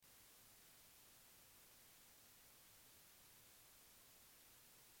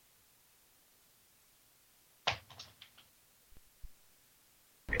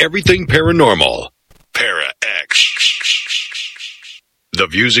everything paranormal. Para-X. The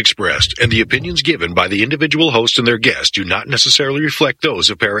views expressed and the opinions given by the individual host and their guests do not necessarily reflect those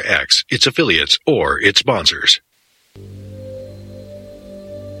of Para-X, its affiliates, or its sponsors.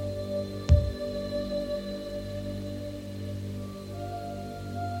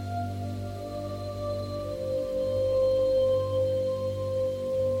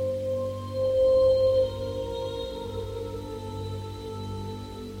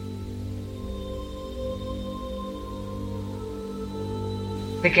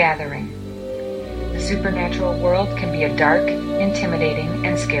 The Gathering. The supernatural world can be a dark, intimidating,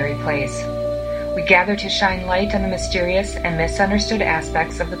 and scary place. We gather to shine light on the mysterious and misunderstood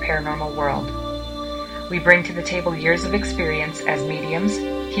aspects of the paranormal world. We bring to the table years of experience as mediums,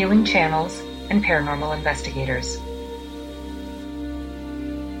 healing channels, and paranormal investigators.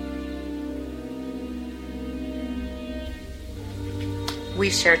 We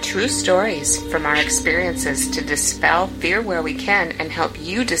share true stories from our experiences to dispel fear where we can and help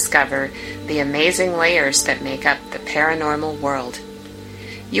you discover the amazing layers that make up the paranormal world.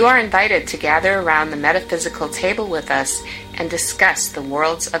 You are invited to gather around the metaphysical table with us and discuss the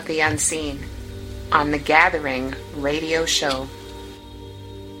worlds of the unseen on The Gathering radio show.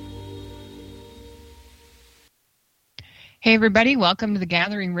 Hey everybody, welcome to The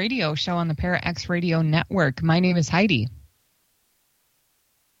Gathering radio show on the Para-X Radio Network. My name is Heidi.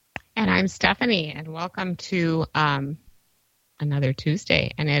 And I'm Stephanie, and welcome to another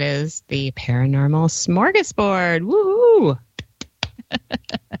Tuesday, and it is the Paranormal Smorgasbord. Woohoo!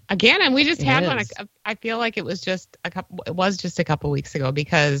 Again, and we just had one. I feel like it was just a couple weeks ago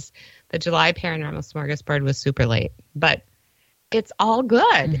because the July Paranormal Smorgasbord was super late, but it's all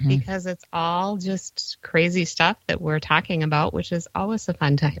good because it's all just crazy stuff that we're talking about, which is always a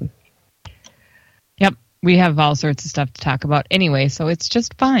fun time. Yep. We have all sorts of stuff to talk about anyway, so it's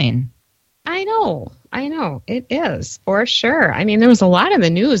just fine. I know. It is, for sure. I mean, there was a lot in the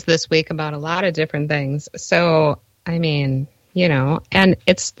news this week about a lot of different things. So, I mean, you know, and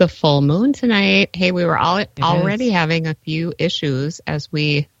it's the full moon tonight. Hey, we were already having a few issues as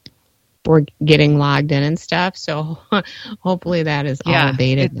we were getting logged in and stuff. So hopefully that is all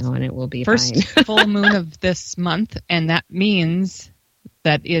abated now and it will be first fine. Full moon of this month, and that means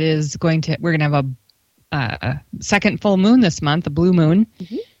that we're going to have a second full moon this month, a blue moon.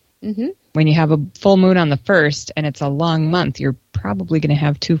 When you have a full moon on the 1st and it's a long month, you're probably going to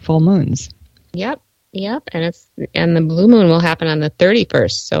have 2 full moons. Yep. And the blue moon will happen on the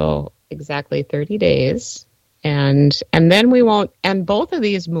 31st, so exactly 30 days. And then we won't. And both of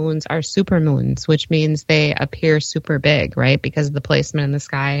these moons are super moons, which means they appear super big, right? Because of the placement in the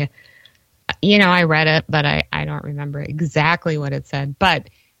sky. You know, I read it, but I don't remember exactly what it said. But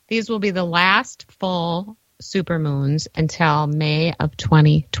these will be the last full supermoons until May of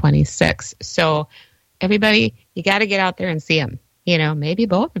 2026. So everybody, you got to get out there and see them. You know, maybe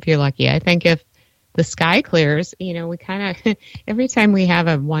both if you're lucky. I think if the sky clears, you know, we kind of, every time we have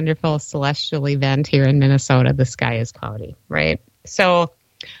a wonderful celestial event here in Minnesota, the sky is cloudy, right? So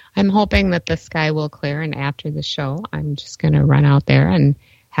I'm hoping that the sky will clear, and after the show, I'm just going to run out there and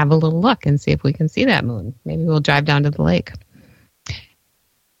have a little look and see if we can see that moon. Maybe we'll drive down to the lake.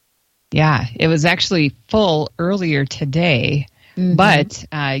 Yeah, it was actually full earlier today, but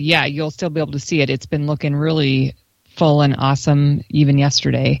you'll still be able to see it. It's been looking really full and awesome even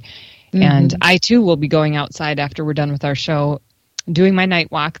yesterday. And I too will be going outside after we're done with our show, doing my night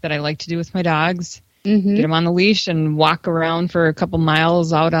walk that I like to do with my dogs, get them on the leash and walk around for a couple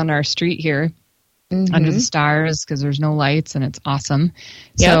miles out on our street here under the stars because there's no lights and it's awesome.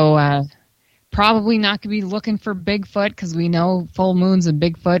 Yep. So, probably not going to be looking for Bigfoot because we know full moons and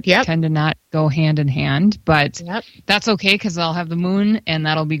Bigfoot tend to not go hand in hand. But that's okay because I'll have the moon and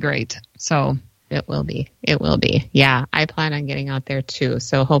that'll be great. So it will be. Yeah, I plan on getting out there too.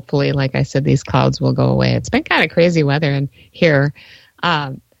 So hopefully, like I said, these clouds will go away. It's been kind of crazy weather in here.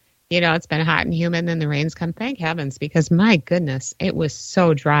 You know, it's been hot and humid and the rain's come. Thank heavens, because my goodness, it was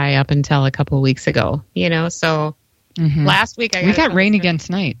so dry up until a couple of weeks ago. You know, so last week we got rain again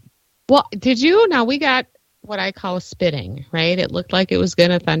tonight. Well, did you? Now, we got what I call spitting, right? It looked like it was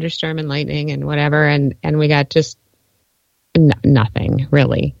going to thunderstorm and lightning and whatever, and we got just nothing,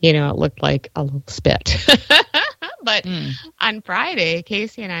 really. You know, it looked like a little spit. But on Friday,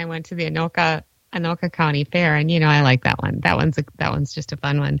 Casey and I went to the Anoka County Fair, and, you know, I like that one. That one's just a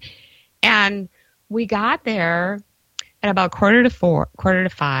fun one. And we got there at about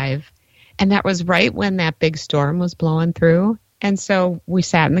 4:45, and that was right when that big storm was blowing through. And so we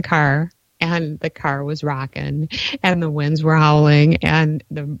sat in the car and the car was rocking, and the winds were howling, and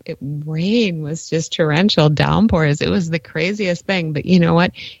the rain was just torrential downpours. It was the craziest thing. But you know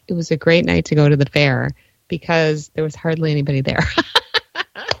what? It was a great night to go to the fair because there was hardly anybody there.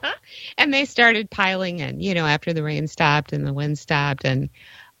 And they started piling in, after the rain stopped and the wind stopped, and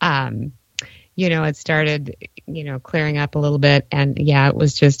it started, clearing up a little bit. And yeah, it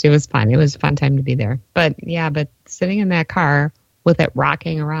was fun. It was a fun time to be there. But sitting in that car with it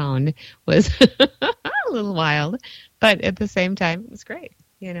rocking around was a little wild. But at the same time, it was great,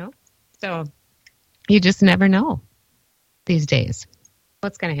 So you just never know these days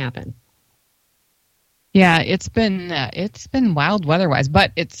what's going to happen. Yeah, it's been wild weather-wise,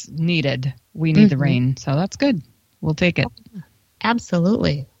 but it's needed. We need the rain, so that's good. We'll take it.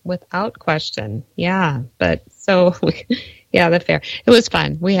 Absolutely. Without question. Yeah. But the fair. It was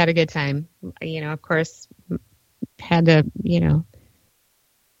fun. We had a good time. Of course, had to,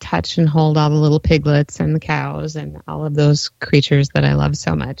 touch and hold all the little piglets and the cows and all of those creatures that I love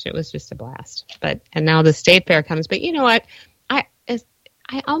so much. It was just a blast. And now the state fair comes. But you know what?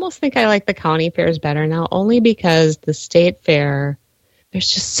 I almost think I like the county fairs better now, only because the state fair, there's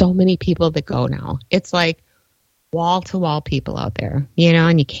just so many people that go now. It's like wall-to-wall people out there,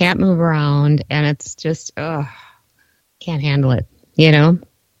 and you can't move around, and it's just, can't handle it,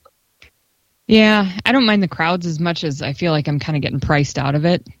 Yeah, I don't mind the crowds as much as I feel like I'm kind of getting priced out of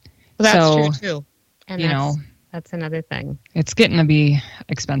it. Well, that's true, too. And that's another thing. It's getting to be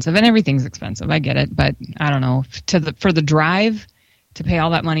expensive, and everything's expensive. I get it, but I don't know. For the drive, to pay all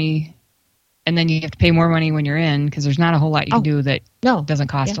that money, and then you have to pay more money when you're in, because there's not a whole lot you can do that doesn't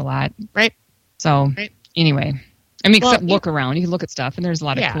cost a lot. Right. So, anyway. I mean, except look around. You can look at stuff, and there's a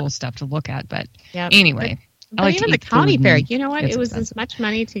lot of cool stuff to look at. But anyway, I like even the county fair. You know what? It was as much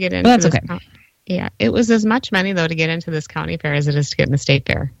money to get into. Well, that's okay. Yeah, it was as much money though to get into this county fair as it is to get in the state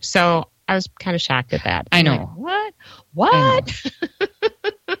fair. So I was kind of shocked at that. I know. Like, what?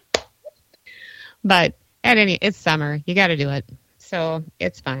 But it's summer. You got to do it. So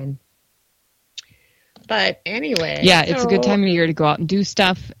it's fine. But anyway, it's a good time of year to go out and do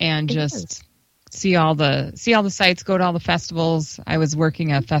stuff and just see all the sites, go to all the festivals. I was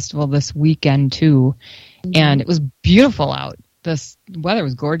working a festival this weekend too, and it was beautiful out. The weather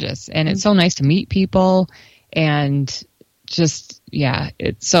was gorgeous, and it's so nice to meet people, and just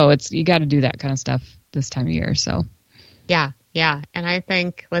it's you got to do that kind of stuff this time of year. So yeah, and I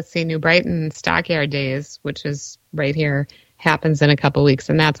think New Brighton Stockyard Days, which is right here, happens in a couple weeks,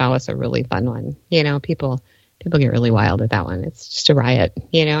 and that's always a really fun one. People get really wild at that one. It's just a riot,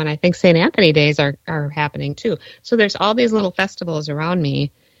 and I think St. Anthony Days are happening too. So there's all these little festivals around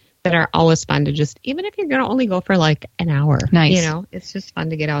me that are always fun to just, even if you're going to only go for like an hour, nice. It's just fun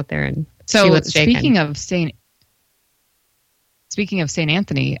to get out there and see what's shaking. Speaking of St.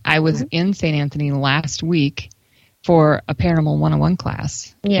 Anthony, I was in St. Anthony last week for a Paranormal 101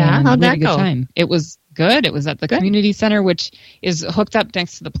 class. Yeah, how'd that go? Time. It was good. It was at the community center, which is hooked up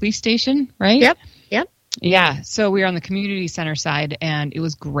next to the police station, right? Yep. Yeah, so we were on the community center side, and it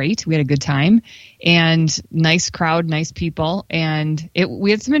was great. We had a good time, and nice crowd, nice people, and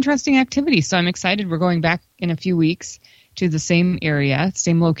we had some interesting activities. So I'm excited. We're going back in a few weeks to the same area,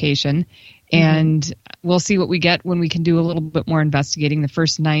 same location, and we'll see what we get when we can do a little bit more investigating. The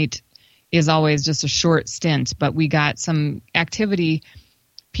first night is always just a short stint, but we got some activity,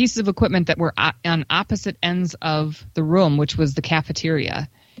 pieces of equipment that were on opposite ends of the room, which was the cafeteria.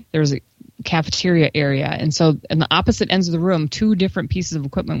 There was a cafeteria area, and so in the opposite ends of the room, two different pieces of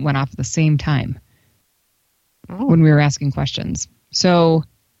equipment went off at the same time when we were asking questions. So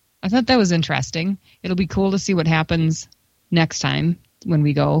I thought that was interesting. It'll be cool to see what happens next time when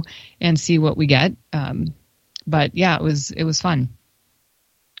we go and see what we get. But yeah, it was fun.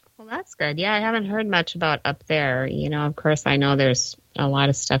 Well, that's good. Yeah, I haven't heard much about up there. Of course, I know there's a lot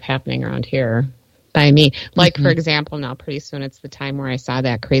of stuff happening around here by me. Like, for example, now pretty soon it's the time where I saw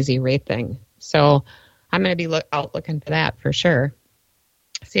that crazy wraith thing. So I'm going to be out looking for that for sure.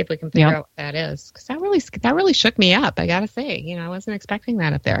 See if we can figure out what that is. Because that really shook me up, I got to say. I wasn't expecting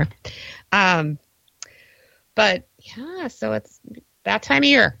that up there. But, yeah, so it's that time of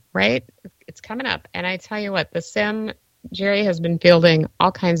year, right? It's coming up. And I tell you what, the sim, Jerry has been fielding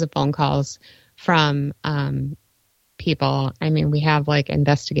all kinds of phone calls from people. I mean, we have, like,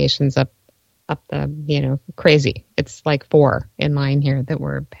 investigations up the, crazy. It's like 4 in line here that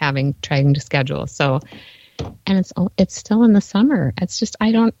we're trying to schedule. So, and it's still in the summer. It's just,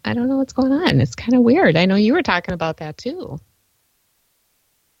 I don't know what's going on. It's kind of weird. I know you were talking about that too.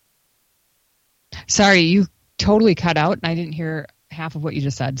 Sorry, you totally cut out and I didn't hear half of what you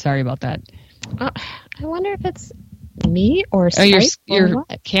just said. Sorry about that. I wonder if it's Me or Skype your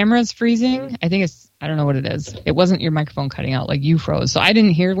what? camera's freezing? I think I don't know what it is. It wasn't your microphone cutting out, like you froze. So I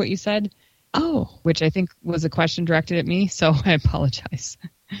didn't hear what you said. Oh. Which I think was a question directed at me, so I apologize.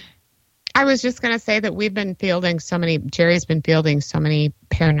 I was just going to say that Jerry's been fielding so many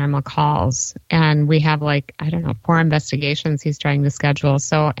paranormal calls, and we have 4 investigations he's trying to schedule.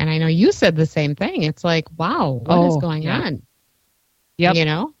 So, and I know you said the same thing. It's like, wow, what is going on? Yep.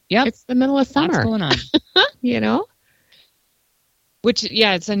 Yep. It's the middle of summer. What's going on? Which,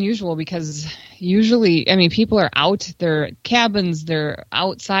 it's unusual because usually, people are out, their cabins, they're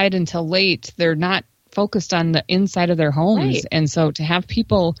outside until late. They're not focused on the inside of their homes. Right. And so to have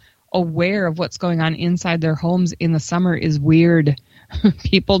people aware of what's going on inside their homes in the summer is weird.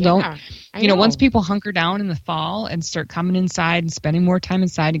 People don't, once people hunker down in the fall and start coming inside and spending more time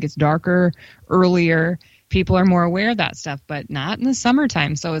inside, it gets darker earlier. People are more aware of that stuff, but not in the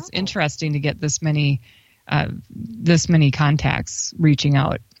summertime. So it's interesting to get this many contacts reaching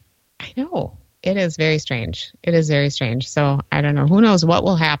out. I know. It is very strange. So I don't know. Who knows what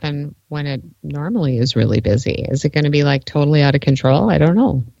will happen when it normally is really busy? Is it going to be totally out of control? I don't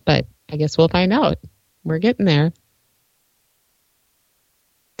know. But I guess we'll find out. We're getting there.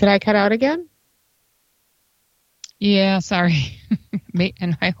 Did I cut out again? Yeah, sorry.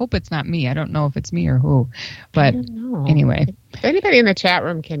 And I hope it's not me. I don't know if it's me or who. But anyway. If anybody in the chat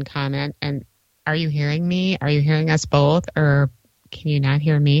room can comment, and are you hearing me? Are you hearing us both? Or can you not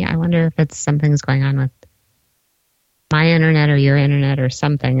hear me? I wonder if it's something's going on with my internet or your internet or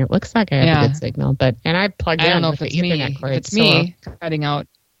something. It looks like I have a good signal, and I plugged in. I don't know with if it's the me. Ethernet cord, if it's me cutting out.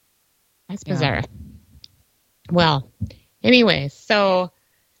 That's bizarre. Well, anyway, so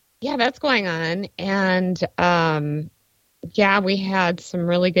that's going on, and we had some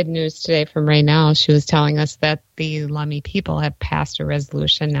really good news today from Ray Now. She was telling us that the Lummi people have passed a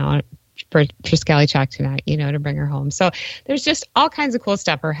resolution now for Skelly Chalk tonight, to bring her home. So there's just all kinds of cool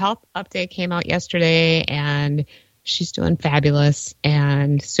stuff. Her health update came out yesterday, and she's doing fabulous.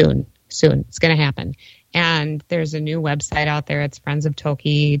 And soon it's going to happen. And there's a new website out there. It's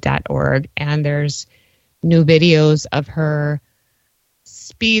friendsoftoki.org. And there's new videos of her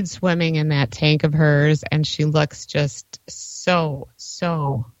speed swimming in that tank of hers. And she looks just so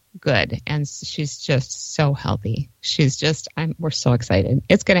good, and she's just so healthy. We're so excited.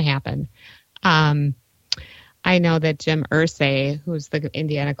 It's going to happen. I know that Jim Irsay, who's the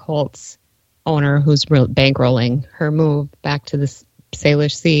Indiana Colts owner, who's bankrolling her move back to the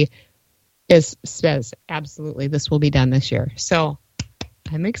Salish Sea, says absolutely this will be done this year. So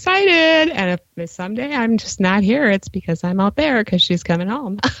I'm excited, and if someday I'm just not here, it's because I'm out there because she's coming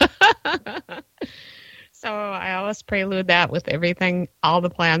home. So I always prelude that with everything, all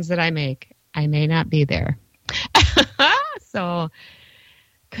the plans that I make. I may not be there. So,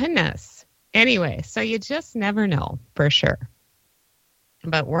 goodness. Anyway, so you just never know for sure.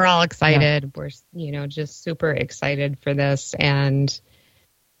 But we're all excited. Yeah. We're, just super excited for this. And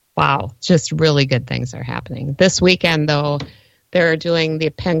wow, just really good things are happening. This weekend, though, they're doing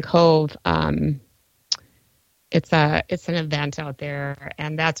the Penn Cove. It's an event out there,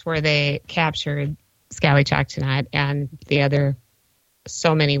 and that's where they captured Scally Chalk tonight and the other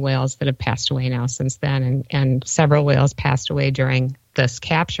so many whales that have passed away now since then, and several whales passed away during this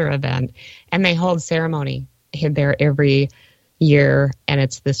capture event. And they hold ceremony there every year, and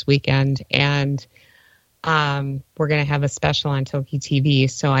it's this weekend. And we're going to have a special on Toki TV,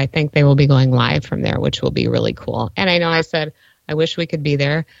 so I think they will be going live from there, which will be really cool. And I know I said I wish we could be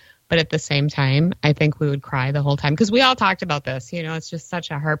there, but at the same time, I think we would cry the whole time because we all talked about this. It's just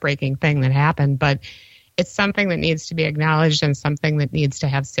such a heartbreaking thing that happened, but it's something that needs to be acknowledged and something that needs to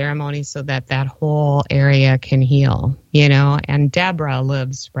have ceremony so that that whole area can heal, And Deborah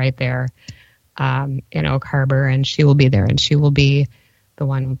lives right there in Oak Harbor, and she will be there, and she will be the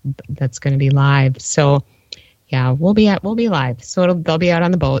one that's going to be live. So, we'll be live. So they'll be out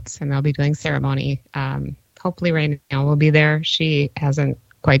on the boats, and they'll be doing ceremony. Hopefully right now we'll be there. She hasn't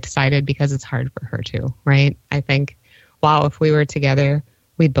quite decided because it's hard for her too, right? I think, wow, if we were together,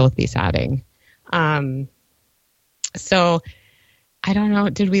 we'd both be sobbing. So I don't know.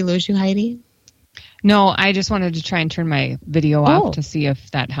 Did we lose you, Heidi? No, I just wanted to try and turn my video off to see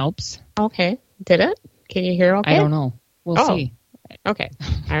if that helps. Okay. Did it? Can you hear okay? I don't know. We'll see. Okay.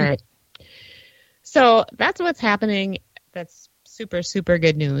 All right. So that's what's happening. That's super, super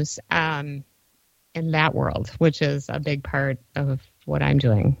good news in that world, which is a big part of what I'm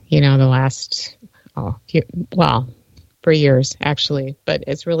doing, the last, for years, actually. But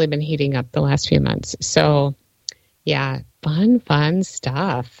it's really been heating up the last few months. So, fun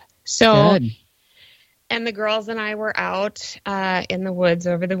stuff. So, and the girls and I were out in the woods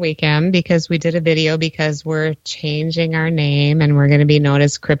over the weekend because we did a video because we're changing our name and we're going to be known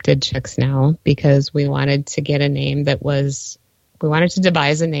as Cryptid Chicks now because we wanted to get a name we wanted to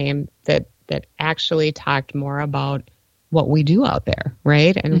devise a name that actually talked more about what we do out there,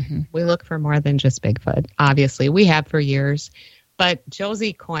 right? And we look for more than just Bigfoot. Obviously, we have for years. But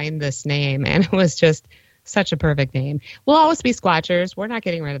Josie coined this name, and it was just such a perfect name. We'll always be Squatchers. We're not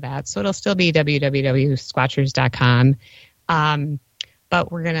getting rid of that. So it'll still be www.squatchers.com.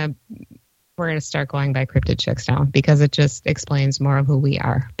 But we're gonna start going by Cryptid Chicks now because it just explains more of who we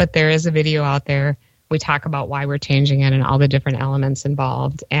are. But there is a video out there. We talk about why we're changing it and all the different elements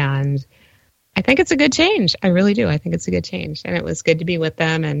involved. And I think it's a good change. I really do. I think it's a good change. And it was good to be with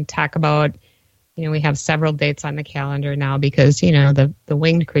them and talk about, we have several dates on the calendar now because, the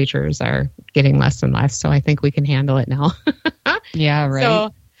winged creatures are getting less and less. So I think we can handle it now. Yeah,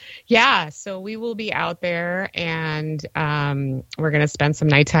 right. So we will be out there and we're going to spend some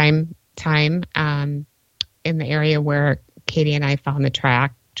nighttime time in the area where Katie and I found the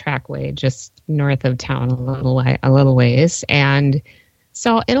trackway just north of town a little ways. And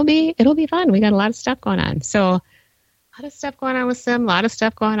so it'll be fun. We got a lot of stuff going on. So a lot of stuff going on with Sim, a lot of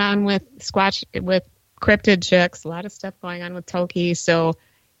stuff going on with with Cryptid Chicks, a lot of stuff going on with Toki. So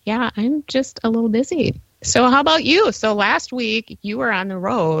yeah, I'm just a little busy. So how about you? So last week you were on the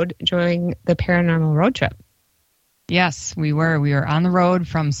road during the paranormal road trip. Yes, we were. We were on the road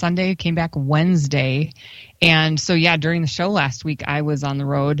from Sunday, came back Wednesday. And so, yeah, during the show last week, I was on the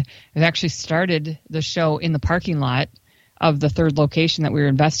road. I actually started the show in the parking lot of the third location that we were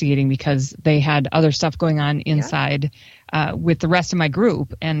investigating because they had other stuff going on inside with the rest of my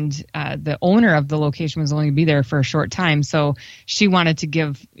group. And the owner of the location was only going to be there for a short time. So she wanted to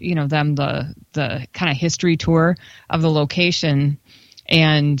give, them the kind of history tour of the location.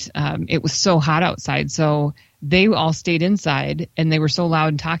 And it was so hot outside. So they all stayed inside and they were so loud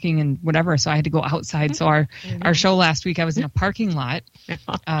and talking and whatever. So I had to go outside. So our show last week, I was in a parking lot,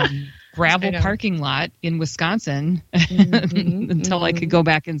 gravel parking lot in Wisconsin until I could go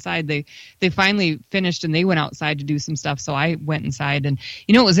back inside. They finally finished and they went outside to do some stuff. So I went inside and,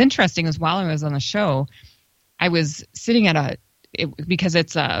 what was interesting is while I was on the show, I was sitting at because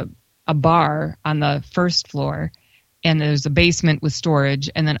it's a bar on the first floor and there's a basement with storage.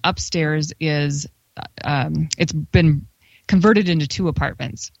 And then upstairs is, it's been converted into 2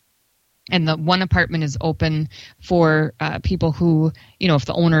 apartments. And the one apartment is open for people who, if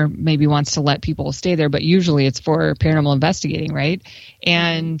the owner maybe wants to let people stay there, but usually it's for paranormal investigating, right?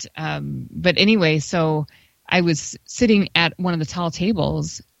 And but anyway, so I was sitting at one of the tall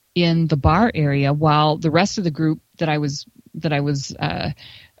tables in the bar area while the rest of the group that I was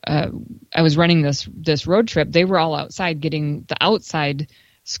running this road trip. They were all outside getting the outside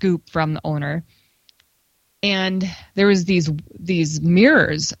scoop from the owner. And there was these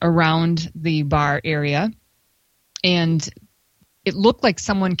mirrors around the bar area, and it looked like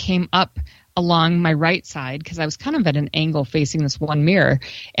someone came up along my right side because I was kind of at an angle facing this one mirror.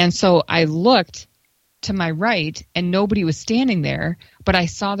 And so I looked to my right, and nobody was standing there, but I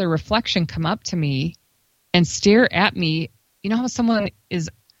saw the reflection come up to me and stare at me. You know how someone is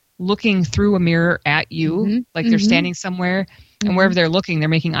looking through a mirror at you, like they're standing somewhere? And wherever they're looking, they're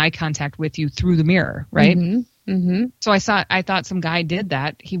making eye contact with you through the mirror, right? So I thought some guy did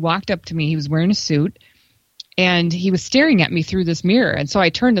that. He walked up to me. He was wearing a suit, and he was staring at me through this mirror. And so I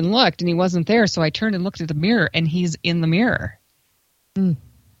turned and looked, and he wasn't there. So I turned and looked at the mirror, and he's in the mirror.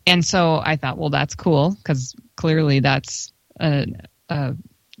 And so I thought, well, that's cool because clearly that's a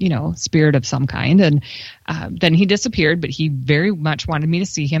spirit of some kind. And then he disappeared, but he very much wanted me to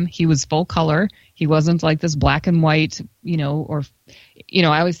see him. He was full color. He wasn't like this black and white, I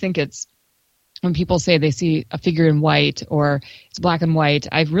always think it's when people say they see a figure in white or it's black and white,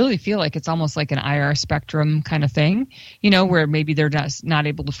 I really feel like it's almost like an IR spectrum kind of thing, where maybe they're just not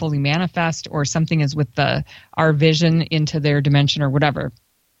able to fully manifest or something is with our vision into their dimension or whatever.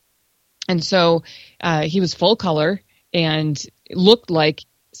 And so he was full color and it looked like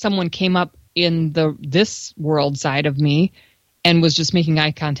someone came up in this world side of me and was just making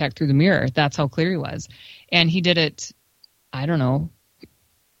eye contact through the mirror. That's how clear he was. And he did it, I don't know,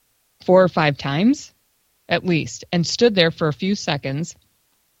 4 or 5 times at least, and stood there for a few seconds,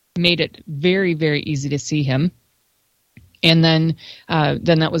 made it very, very easy to see him. And then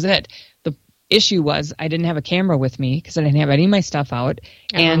that was it. The issue was I didn't have a camera with me because I didn't have any of my stuff out.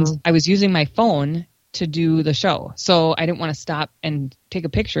 And I was using my phone to do the show. So I didn't want to stop and take a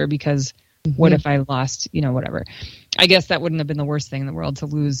picture because what if I lost, whatever. I guess that wouldn't have been the worst thing in the world to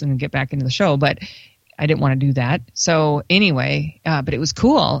lose and get back into the show. But I didn't want to do that. So anyway, but it was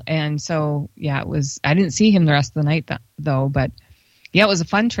cool. And so, yeah, I didn't see him the rest of the night though, but yeah, it was a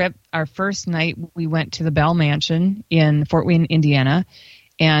fun trip. Our first night, we went to the Bell Mansion in Fort Wayne, Indiana,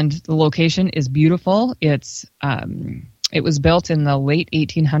 and the location is beautiful. It was built in the late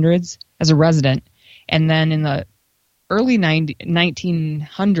 1800s as a resident, and then in the early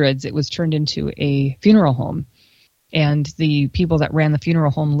 1900s, it was turned into a funeral home, and the people that ran the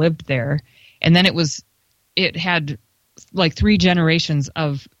funeral home lived there. And then it had like 3 generations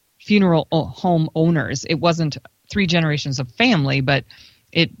of funeral home owners. It wasn't 3 generations of family, but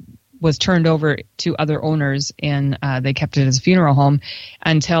it was turned over to other owners, and they kept it as a funeral home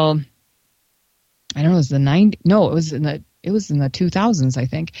until, I don't know, it was in the 2000s, I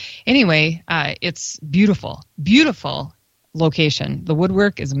think. Anyway, it's beautiful location. The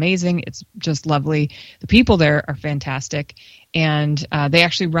woodwork is amazing. It's just lovely. The people there are fantastic, and they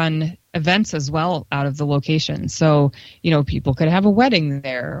actually run events as well out of the location. So, people could have a wedding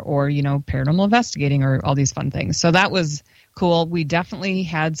there, or, paranormal investigating, or all these fun things. So that was cool. We definitely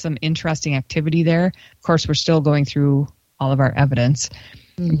had some interesting activity there. Of course, we're still going through all of our evidence.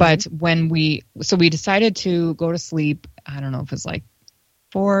 Mm-hmm. But when we decided to go to sleep, I don't know if it was like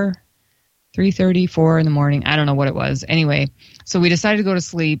 3:30, 4 in the morning. I don't know what it was. Anyway, so we decided to go to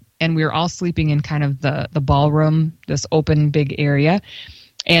sleep, and we were all sleeping in kind of the ballroom, this open big area.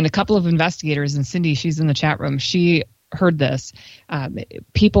 And a couple of investigators, and Cindy, she's in the chat room, she heard this,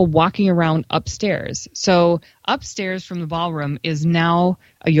 people walking around upstairs. So upstairs from the ballroom is now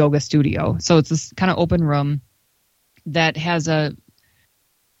a yoga studio. So it's this kind of open room that has a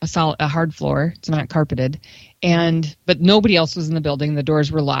hard floor. It's not carpeted. But nobody else was in the building. The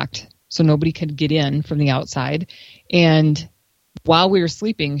doors were locked, so nobody could get in from the outside. And while we were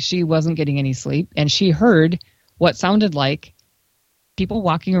sleeping, she wasn't getting any sleep, and she heard what sounded like people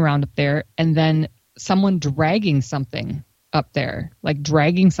walking around up there, and then someone dragging something up there, like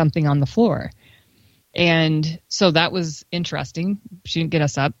dragging something on the floor. And so that was interesting. She didn't get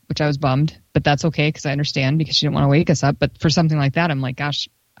us up, which I was bummed, but that's okay, because I understand, because she didn't want to wake us up. But for something like that, I'm like, gosh,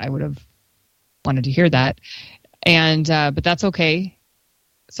 I would have wanted to hear that. And but that's okay.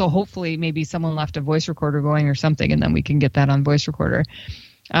 So hopefully maybe someone left a voice recorder going or something, and then we can get that on voice recorder.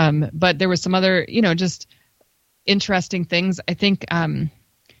 But there was some other, just interesting things. I think,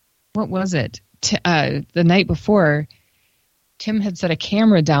 what was it? The night before, Tim had set a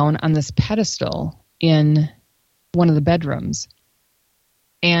camera down on this pedestal in one of the bedrooms,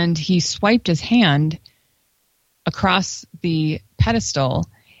 and he swiped his hand across the pedestal,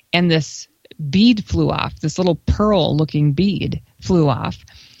 and this bead flew off. This little pearl-looking bead flew off,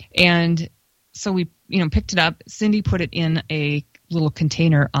 and so we, picked it up. Cindy put it in a little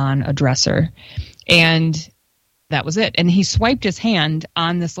container on a dresser, and that was it. And he swiped his hand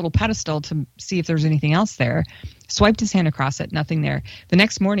on this little pedestal to see if there was anything else there. Swiped his hand across it, nothing there. The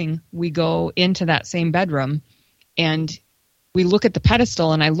next morning, we go into that same bedroom, and we look at the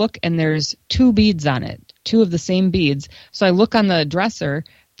pedestal, and I look, and there's 2 beads on it, 2 of the same beads. So I look on the dresser.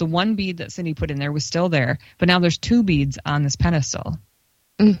 The one bead that Cindy put in there was still there, but now there's 2 beads on this pedestal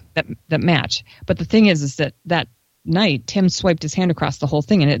that match. But the thing is that night, Tim swiped his hand across the whole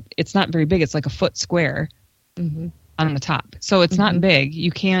thing, and it's not very big. It's like a foot square. Mm-hmm. On the top. So it's not big.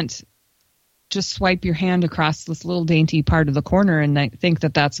 You can't just swipe your hand across this little dainty part of the corner and think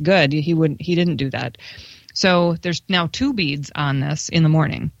that that's good. He didn't do that. So there's now 2 beads on this in the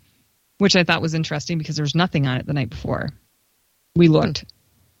morning, which I thought was interesting because there was nothing on it the night before. We looked.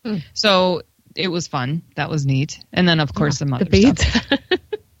 So it was fun. That was neat. And then of course the beads. Stuff.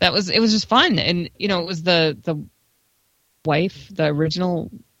 It was just fun. And it was the wife, the original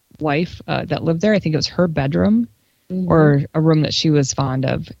wife that lived there. I think it was her bedroom or a room that she was fond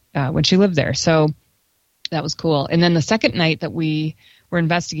of when she lived there. So that was cool. And then the second night that we were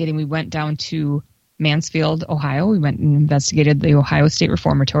investigating, we went down to Mansfield, Ohio. We went and investigated the Ohio State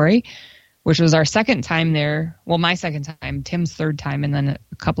Reformatory, which was our second time there. Well, my second time, Tim's third time, and then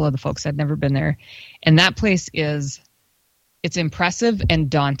a couple of the folks had never been there. And that place it's impressive and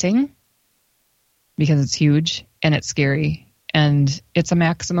daunting because it's huge and it's scary. And it's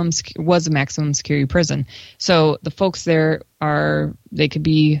was a maximum security prison. So the folks there they could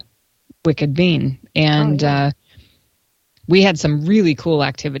be wicked mean. And we had some really cool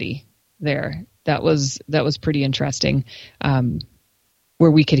activity there. That was pretty interesting,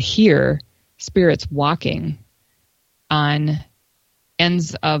 where we could hear spirits walking on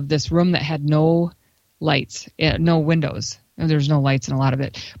ends of this room that had no lights, no windows. There's no lights in a lot of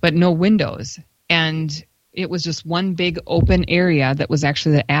it, but no windows. And it was just one big open area that was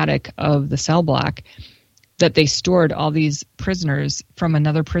actually the attic of the cell block that they stored all these prisoners from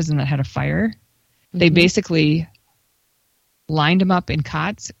another prison that had a fire. They basically lined them up in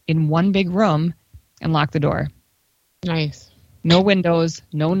cots in one big room and locked the door. Nice. No windows,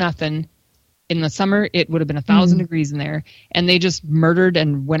 no nothing. In the summer, it would have been 1,000 degrees in there, and they just murdered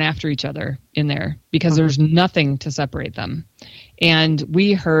and went after each other in there because there's nothing to separate them. And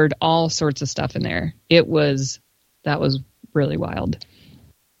we heard all sorts of stuff in there. That was really wild,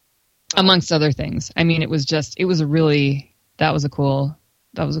 amongst other things. I mean, that was a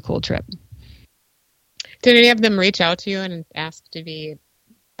cool trip. Did any of them reach out to you and ask to be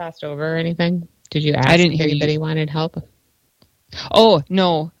passed over or anything? Did you ask if anybody wanted help? Oh,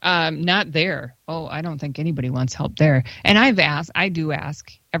 no, not there. Oh, I don't think anybody wants help there. And I do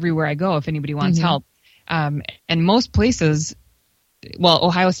ask everywhere I go if anybody wants help. And most places, well,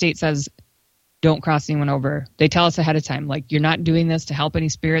 Ohio State says, don't cross anyone over. They tell us ahead of time, like, you're not doing this to help any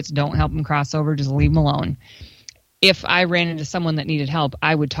spirits. Don't help them cross over. Just leave them alone. If I ran into someone that needed help,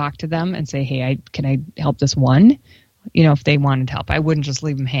 I would talk to them and say, hey, can I help this one? If they wanted help. I wouldn't just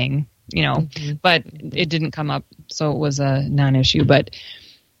leave them hang. But it didn't come up, so it was a non-issue. But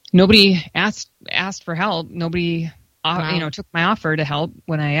nobody asked for help. Nobody, took my offer to help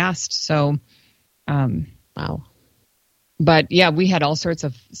when I asked. So, wow. But yeah, we had all sorts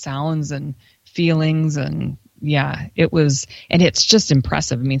of sounds and feelings, and yeah, it's just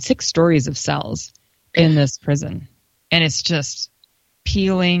impressive. I mean, 6 stories of cells in this prison, and it's just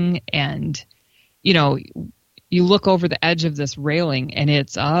peeling, and you look over the edge of this railing, and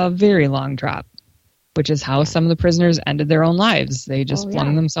it's a very long drop, which is how some of the prisoners ended their own lives. They just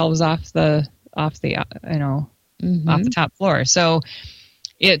flung themselves off the top floor. So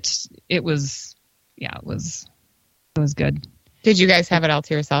it was good. Did you guys have it all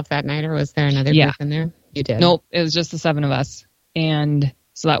to yourself that night, or was there another group in there? You did. Nope, it was just the 7 of us, and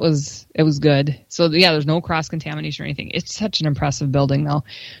so it was good. So yeah, there's no cross contamination or anything. It's such an impressive building, though.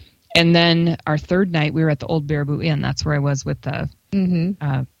 And then our third night, we were at the Old Baraboo Inn. That's where I was with the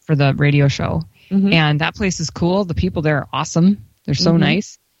for the radio show. And that place is cool. The people there are awesome. They're so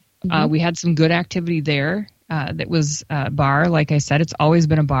nice. We had some good activity there. That was a bar. Like I said, it's always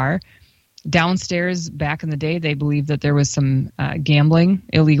been a bar. Downstairs, back in the day, they believed that there was some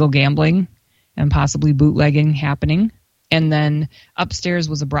illegal gambling, and possibly bootlegging happening. And then upstairs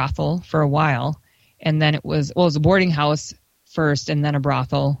was a brothel for a while. And then it was a boarding house first, and then a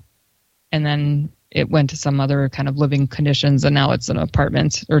brothel. And then it went to some other kind of living conditions, and now it's an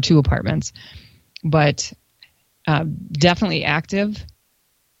apartment or 2 apartments. But definitely active.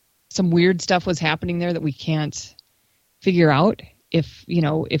 Some weird stuff was happening there that we can't figure out if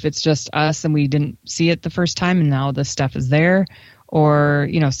it's just us and we didn't see it the first time, and now the stuff is there, or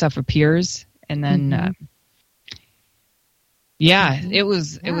stuff appears, and then it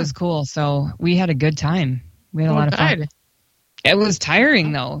was cool. So we had a good time. We had a lot of fun. It was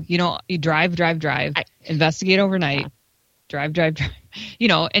tiring, though. You drive, investigate overnight, drive, and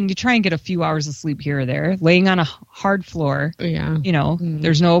you try and get a few hours of sleep here or there, laying on a hard floor. Yeah.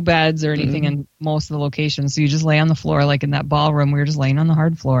 There's no beds or anything in most of the locations, so you just lay on the floor, like in that ballroom. We were just laying on the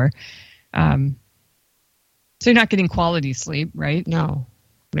hard floor. So you're not getting quality sleep, right? No.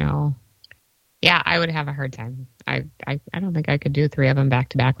 Yeah, I would have a hard time. I don't think I could do 3 of them back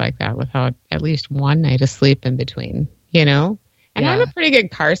to back like that without at least one night of sleep in between, And I'm a pretty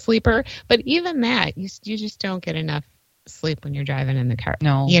good car sleeper, but even that, you just don't get enough sleep when you're driving in the car.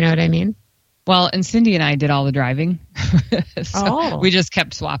 No. You know what I mean? Well, and Cindy and I did all the driving. We just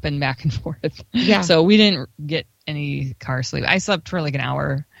kept swapping back and forth. Yeah. So we didn't get any car sleep. I slept for like an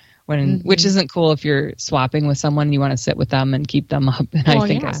hour, which isn't cool if you're swapping with someone. You want to sit with them and keep them up. And I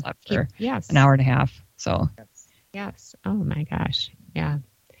think I slept for an hour and a half. So. Yes. Oh, my gosh. Yeah.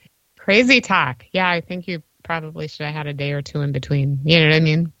 Crazy talk. Yeah, I think you probably should have had a day or 2 in between. You know what I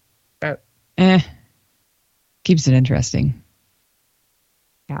mean? But keeps it interesting.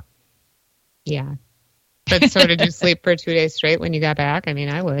 Yeah. But so did you sleep for 2 days straight when you got back? I mean,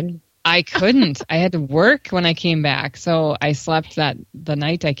 I would. I couldn't. I had to work when I came back. So I slept the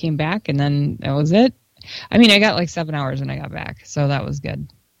night I came back, and then that was it. I mean, I got like 7 hours when I got back. So that was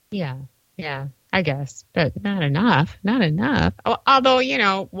good. Yeah. I guess, but not enough.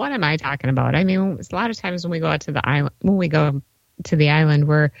 Although, what am I talking about? I mean, a lot of times when we go out to the island,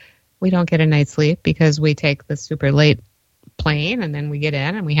 where we don't get a night's sleep because we take the super late plane, and then we get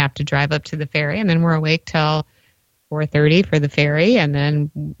in and we have to drive up to the ferry, and then we're awake till 4:30 for the ferry, and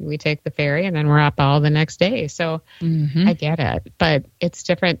then we take the ferry, and then we're up all the next day. So I get it, but it's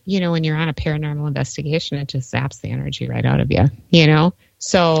different. When you're on a paranormal investigation, it just zaps the energy right out of you.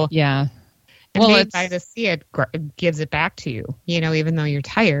 So yeah. And well, by the sea, it gives it back to you. Even though you're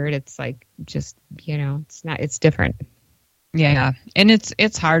tired, it's like just, it's different. Yeah, and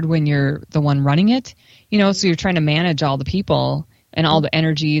it's hard when you're the one running it, so you're trying to manage all the people and all the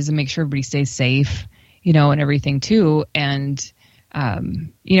energies and make sure everybody stays safe, and everything too. And,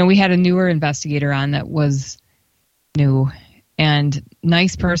 we had a newer investigator on that was new and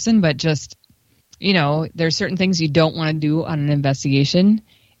nice person, but just, there's certain things you don't want to do on an investigation,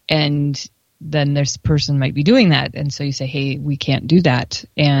 and then this person might be doing that. And so you say, hey, we can't do that.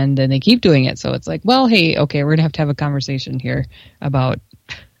 And then they keep doing it. So it's like, well, hey, okay, we're going to have a conversation here about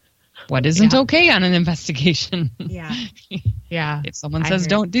what isn't okay on an investigation. Yeah. Yeah. If someone says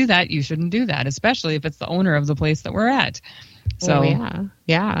don't do that, you shouldn't do that, especially if it's the owner of the place that we're at. So,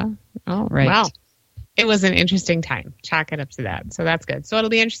 yeah. Oh, right. Well, it was an interesting time. Chalk it up to that. So that's good. So it'll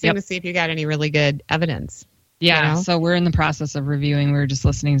be interesting to see if you got any really good evidence. Yeah, so we're in the process of reviewing. We were just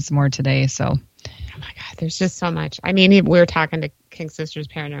listening to some more today, so. Oh, my God, there's just so much. I mean, we were talking to King Sisters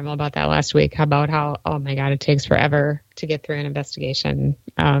Paranormal about that last week, about how, oh, my God, it takes forever to get through an investigation.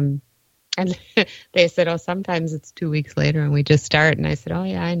 And they said, oh, sometimes it's 2 weeks later and we just start. And I said, oh,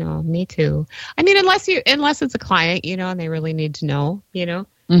 yeah, I know. Me too. I mean, unless it's a client, and they really need to know, we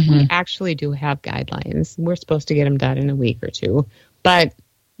actually do have guidelines. We're supposed to get them done in a week or two. But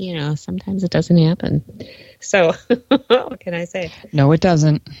sometimes it doesn't happen. So what can I say? No, it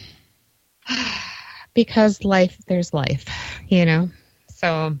doesn't. Because there's life,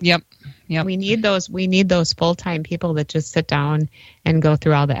 So yep. We need those full-time people that just sit down and go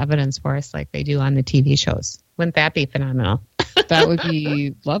through all the evidence for us like they do on the TV shows. Wouldn't that be phenomenal? That would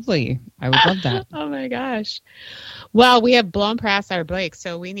be lovely. I would love that. Oh my gosh. Well, we have blown past our break,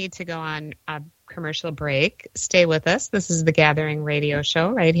 so we need to go on a commercial break. Stay with us. This is the Gathering Radio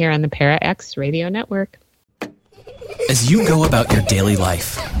Show right here on the Para X Radio Network. As you go about your daily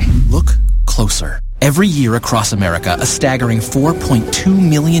life, look closer. Every year across America, a staggering 4.2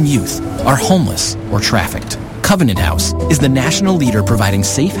 million youth are homeless or trafficked. Covenant House is the national leader providing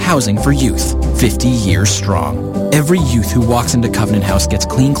safe housing for youth, 50 years strong. Every youth who walks into Covenant House gets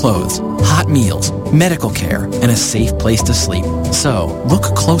clean clothes, hot meals, medical care, and a safe place to sleep. So, look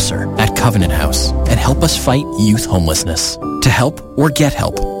closer at Covenant House and help us fight youth homelessness. To help or get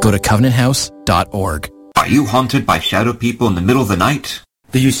help, go to covenanthouse.org. Are you haunted by shadow people in the middle of the night?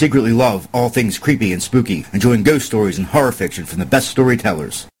 Do you secretly love all things creepy and spooky, enjoying ghost stories and horror fiction from the best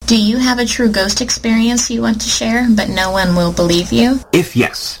storytellers? Do you have a true ghost experience you want to share, but no one will believe you? If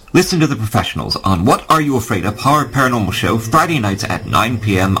yes, listen to the professionals on What Are You Afraid Of? Horror Paranormal Show Friday nights at 9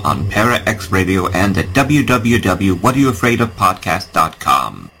 p.m. on Para X Radio and at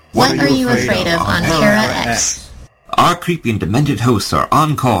www.whatareyouafraidofpodcast.com. What Are You Afraid Of on Para X? Our creepy and demented hosts are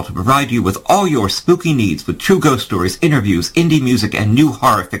on call to provide you with all your spooky needs with true ghost stories, interviews, indie music, and new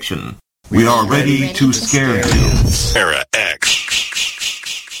horror fiction. We are ready to scare you. Para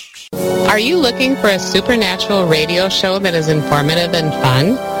X. Are you looking for a supernatural radio show that is informative and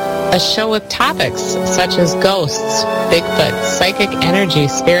fun? A show with topics such as ghosts, Bigfoot, psychic energy,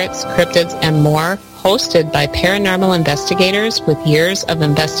 spirits, cryptids, and more, hosted by paranormal investigators with years of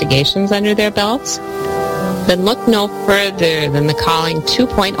investigations under their belts? Then look no further than The Calling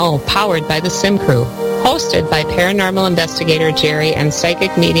 2.0, powered by the Sim Crew, hosted by paranormal investigator Jerry and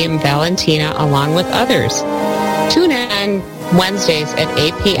psychic medium Valentina, along with others. Tune in Wednesdays at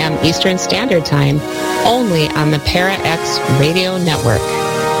 8 p.m. Eastern Standard Time, only on the Para X Radio Network.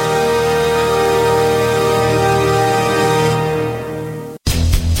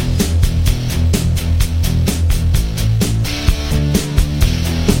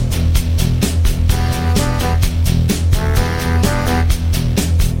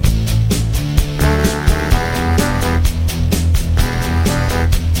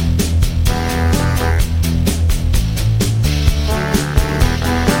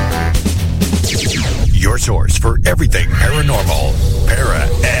 Source for everything paranormal. Para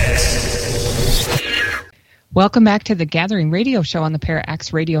X. Welcome back to the Gathering Radio Show on the Para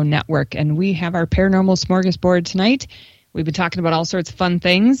X Radio Network, and we have our Paranormal Smorgasbord tonight. We've been talking about all sorts of fun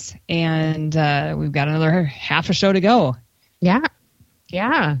things, and we've got another half a show to go. Yeah.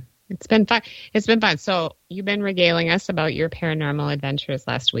 It's been fun. So you've been regaling us about your paranormal adventures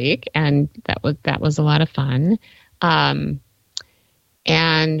last week, and that was a lot of fun.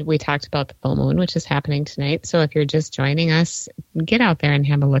 And we talked about the full moon, which is happening tonight. So if you're just joining us, get out there and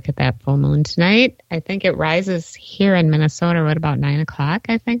have a look at that full moon tonight. I think it rises here in Minnesota at about 9 o'clock,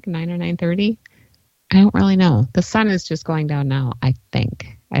 I think, 9 or 9:30. I don't really know. The sun is just going down now, I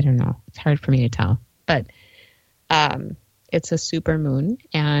think. I don't know. It's hard for me to tell. But it's a super moon,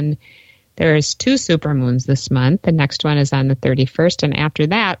 and there's 2 super moons this month. The next one is on the 31st, and after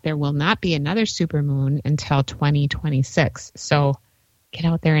that, there will not be another super moon until 2026. So get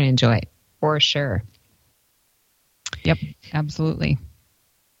out there and enjoy it, for sure. Yep, absolutely.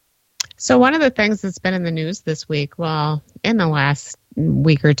 So one of the things that's been in the news this week, well, in the last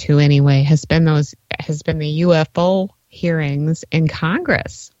week or two anyway, has been the UFO hearings in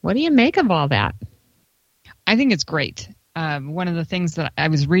Congress. What do you make of all that? I think it's great. One of the things that I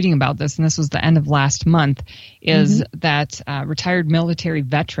was reading about this, and this was the end of last month, is that retired military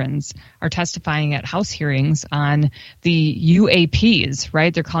veterans are testifying at House hearings on the UAPs,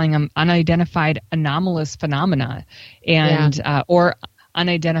 right? They're calling them unidentified anomalous phenomena, and or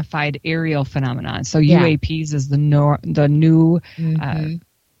unidentified aerial phenomena. So UAPs is the new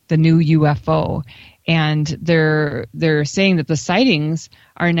UFO. And they're saying that the sightings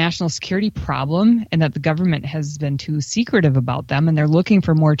are a national security problem and that the government has been too secretive about them, and they're looking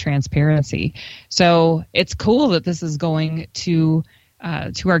for more transparency. So it's cool that this is going to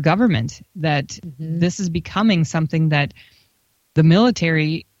our government, that this is becoming something that the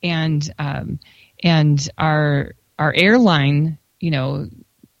military and our airline,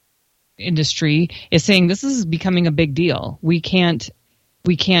 industry is saying this is becoming a big deal. We can't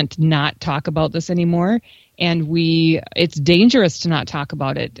not talk about this anymore, and it's dangerous to not talk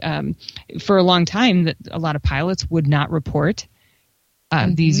about it. For a long time, that a lot of pilots would not report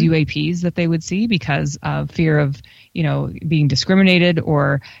these UAPs that they would see because of fear of being discriminated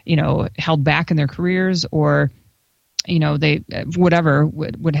or held back in their careers, or they would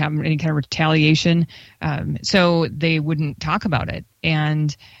have any kind of retaliation, so they wouldn't talk about it.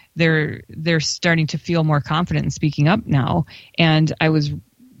 And they're starting to feel more confident in speaking up now. And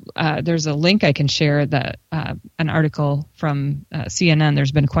there's a link I can share, that an article from CNN.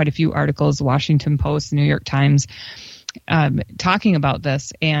 There's been quite a few articles, the Washington Post, the New York Times, talking about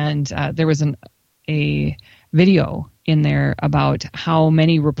this. And there was a video in there about how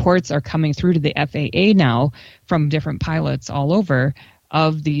many reports are coming through to the FAA now from different pilots all over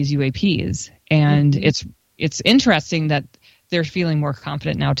of these UAPs. And it's interesting that they're feeling more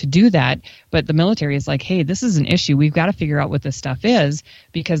confident now to do that. But the military is like, hey, this is an issue. We've got to figure out what this stuff is,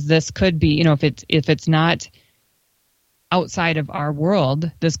 because this could be, if it's not outside of our world,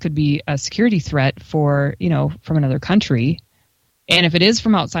 this could be a security threat for, from another country. And if it is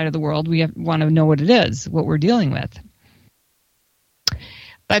from outside of the world, we want to know what it is, what we're dealing with.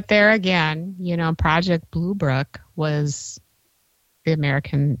 But there again, Project Blue Book was it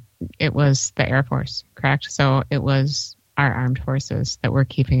was the Air Force, correct? So it was our armed forces that were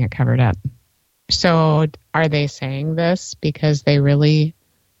keeping it covered up. So are they saying this because they really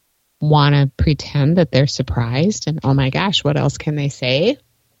want to pretend that they're surprised and, oh my gosh, what else can they say?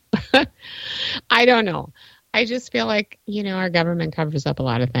 I don't know. I just feel like, our government covers up a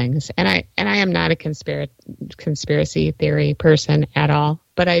lot of things. And I am not a conspiracy theory person at all,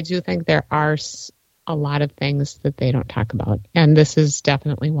 but I do think there are a lot of things that they don't talk about. And this is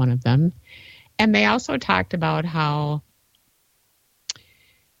definitely one of them. And they also talked about how,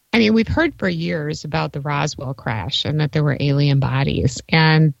 we've heard for years about the Roswell crash and that there were alien bodies,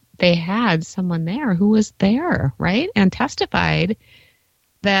 and they had someone there who was there, right? And testified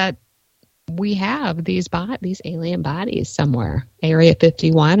that we have these alien bodies somewhere, Area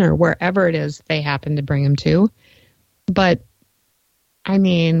 51 or wherever it is they happen to bring them to. But, what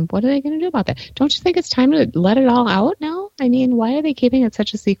are they going to do about that? Don't you think it's time to let it all out now? Why are they keeping it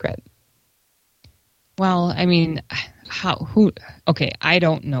such a secret? Well, okay, I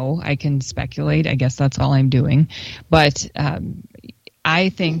don't know. I can speculate. I guess that's all I'm doing. But I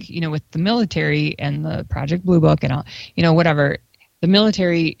think, with the military and the Project Blue Book and all, whatever, the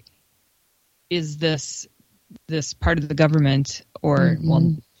military is this part of the government, or,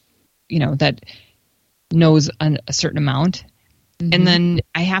 that knows a certain amount. And then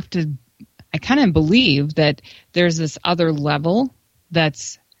I kind of believe that there's this other level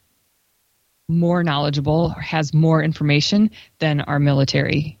that's more knowledgeable or has more information than our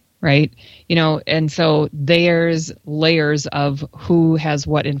military, right? And so there's layers of who has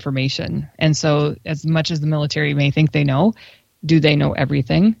what information. And so as much as the military may think they know, do they know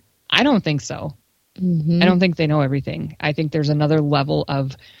everything? I don't think so. I don't think they know everything. I think there's another level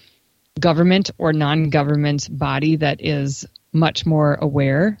of government or non-government body that is much more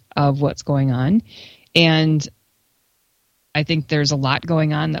aware of what's going on. And I think there's a lot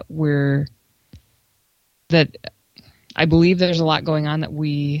going on that I believe there's a lot going on that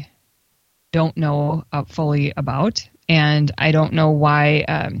we don't know fully about. And I don't know why.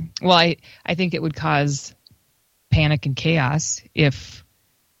 I think it would cause panic and chaos if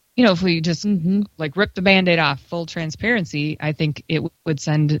we just rip the Band-Aid off, full transparency. I think it would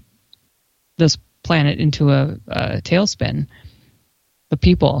send this planet into a tailspin, the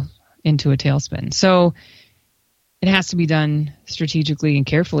people into a tailspin. So it has to be done strategically and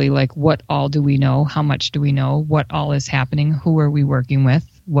carefully. Like, what all do we know? How much do we know? What all is happening? Who are we working with?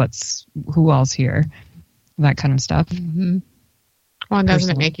 Who all's here? That kind of stuff. Mm-hmm. Well,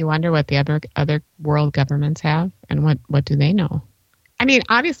 doesn't it make you wonder what the other world governments have, and what do they know? I mean,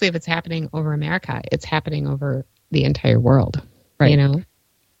 obviously, if it's happening over America, it's happening over the entire world, right? You know.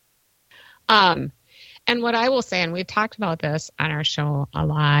 And what I will say, and we've talked about this on our show a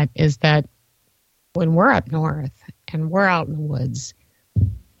lot, is that when we're up north and we're out in the woods,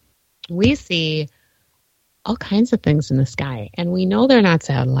 we see all kinds of things in the sky, and we know they're not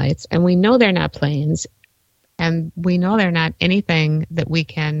satellites, and we know they're not planes, and we know they're not anything that we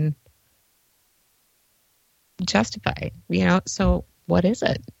can justify, you know. So what is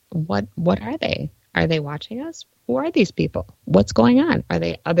it? What are they? Are they watching us? Who are these people? What's going on? Are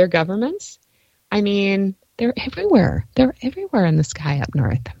they other governments? I mean, they're everywhere. They're everywhere in the sky up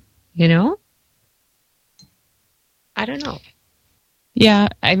north, you know? I don't know. Yeah,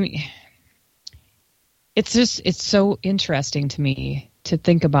 I mean, it's so interesting to me to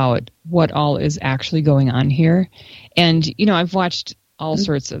think about what all is actually going on here. And, you know, I've watched all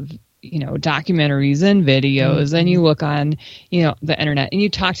sorts of, you know, documentaries and videos, and you look on, you know, the internet, and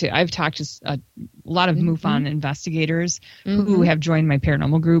I've talked to a lot of MUFON investigators who have joined my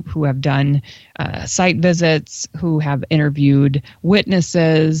paranormal group, who have done site visits, who have interviewed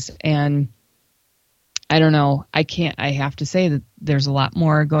witnesses. And I don't know, I have to say that there's a lot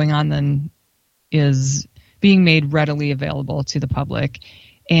more going on than is being made readily available to the public.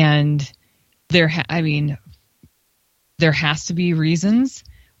 And there has to be reasons.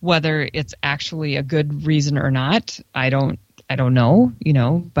 Whether it's actually a good reason or not, I don't know, you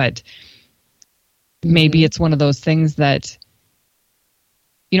know, but maybe it's one of those things that,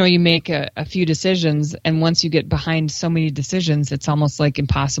 you know, you make a few decisions, and once you get behind so many decisions, it's almost like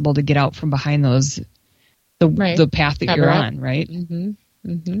impossible to get out from behind those, the path that you're on, right?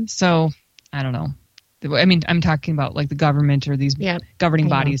 So, I don't know. I mean, I'm talking about like the government or these governing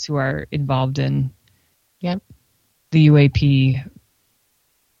bodies who are involved in the UAP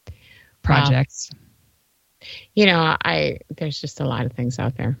projects. You know, there's just a lot of things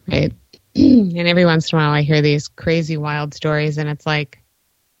out there, right? And every once in a while I hear these crazy wild stories, and it's like,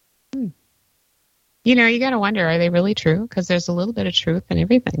 you know, you got to wonder, are they really true? Because there's a little bit of truth in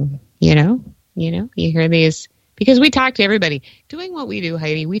everything, you know, you hear these, because we talk to everybody doing what we do,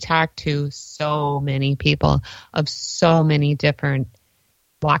 Heidi. We talk to so many people of so many different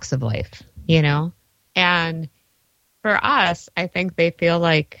walks of life, you know, and for us, I think they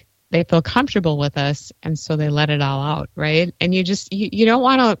feel comfortable with us, and so they let it all out, right? And you just, you don't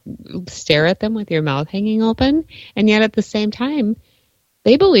want to stare at them with your mouth hanging open, and yet at the same time,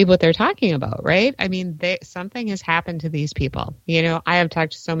 they believe what they're talking about, right? I mean, something has happened to these people. You know, I have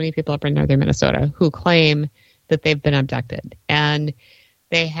talked to so many people up in northern Minnesota who claim that they've been abducted, and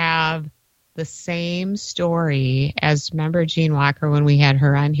they have the same story as, remember Jean Walker when we had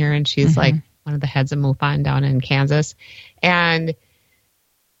her on here, and she's like one of the heads of MUFON down in Kansas, and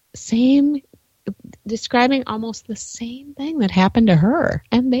describing almost the same thing that happened to her,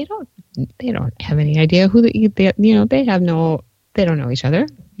 and they don't have any idea who they don't know each other,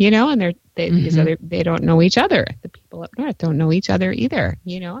 you know, and they don't know each other. The people up north don't know each other either,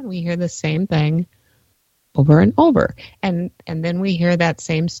 you know, and we hear the same thing over and over, and then we hear that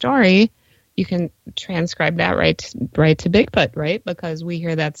same story. You can transcribe that right to Bigfoot, right? Because we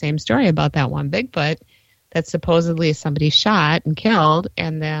hear that same story about that one Bigfoot that supposedly somebody shot and killed,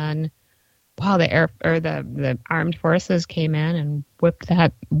 and then, wow, the armed forces came in and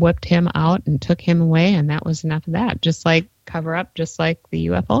whipped him out and took him away, and that was enough of that. Just like cover up, just like the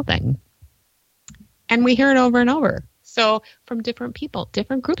UFO thing. And we hear it over and over. So from different people,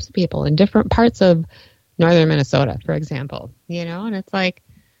 different groups of people in different parts of northern Minnesota, for example, you know, and it's like,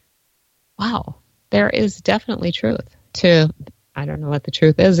 wow, there is definitely truth to, I don't know what the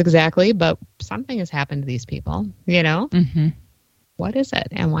truth is exactly, but something has happened to these people, you know? What is it?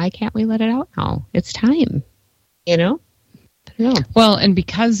 And why can't we let it out now? It's time, you know? I don't know. Well, and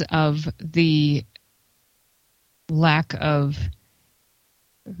because of the lack of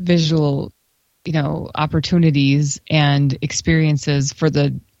visual, you know, opportunities and experiences for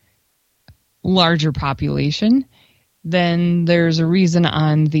the larger population, then there's a reason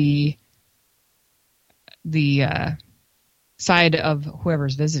on the side of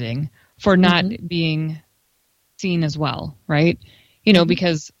whoever's visiting for not being seen as well, right? You know,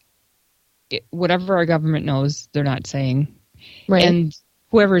 because whatever our government knows, they're not saying. Right. And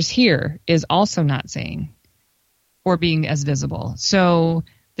whoever's here is also not saying or being as visible. So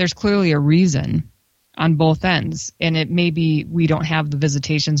there's clearly a reason on both ends. And it may be we don't have the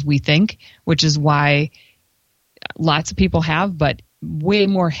visitations we think, which is why lots of people have, but way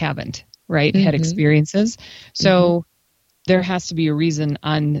more haven't, right? Had experiences. So there has to be a reason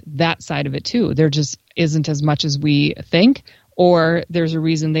on that side of it too. There just isn't as much as we think, or there's a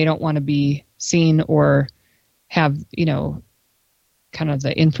reason they don't want to be seen or have, kind of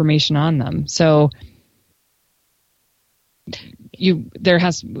the information on them. So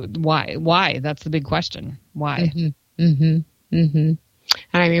why? That's the big question. Why? I mean,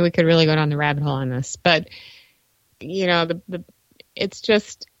 we could really go down the rabbit hole on this, but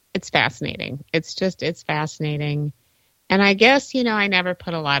it's fascinating. It's fascinating. And I guess, I never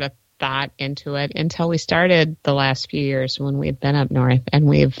put a lot of thought into it until we started the last few years when we've been up north and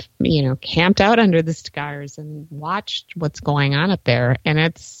we've, camped out under the stars and watched what's going on up there. And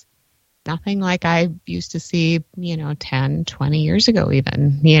it's nothing like I used to see, 10, 20 years ago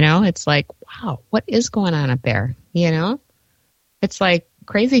even, it's like, wow, what is going on up there? It's like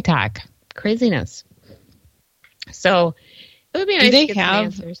crazy talk, craziness. So it would be nice to get some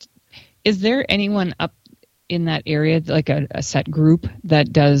answers. Is there anyone up in that area, like a set group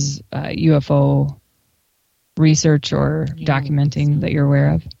that does UFO research or documenting that you're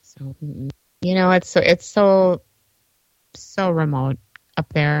aware of? So, it's so remote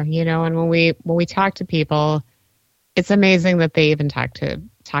up there, and when we talk to people, it's amazing that they even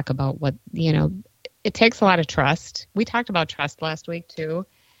talk about what, it takes a lot of trust. We talked about trust last week too.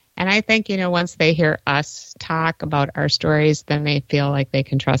 And I think, once they hear us talk about our stories, then they feel like they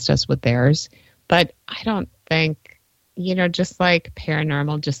can trust us with theirs. But I don't think, just like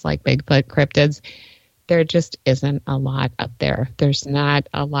paranormal, just like Bigfoot, cryptids, there just isn't a lot up there. There's not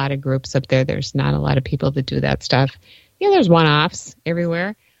a lot of groups up there. There's not a lot of people that do that stuff. There's one-offs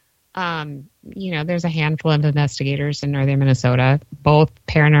everywhere. There's a handful of investigators in northern Minnesota, both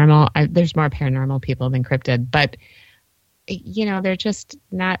paranormal. There's more paranormal people than cryptid, but they're just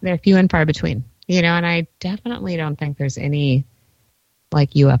not, they're few and far between, and I definitely don't think there's any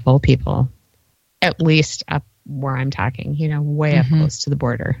like UFO people, at least up where I'm talking, way up close to the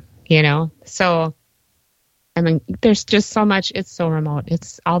border, so, I mean, there's just so much, it's so remote.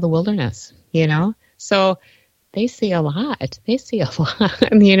 It's all the wilderness, so they see a lot, they're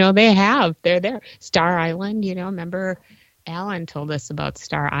there. Star Island, remember Alan told us about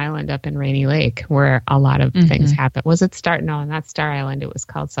Star Island up in Rainy Lake, where a lot of things happen. Was it No, not Star Island. It was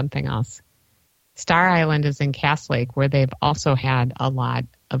called something else. Star Island is in Cass Lake, where they've also had a lot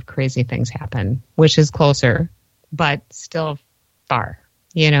of crazy things happen, which is closer, but still far,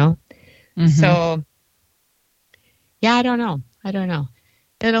 So, yeah, I don't know.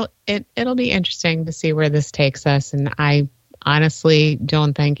 It'll be interesting to see where this takes us, and I honestly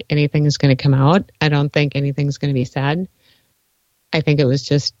don't think anything is going to come out. I don't think anything's going to be said. I think it was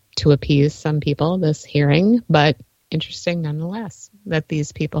just to appease some people, this hearing, but interesting nonetheless that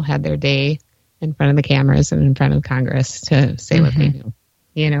these people had their day in front of the cameras and in front of Congress to say what they knew,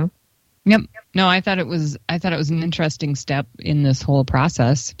 Yep. No, I thought it was an interesting step in this whole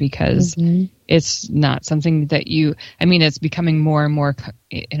process because it's not something that it's becoming more and more,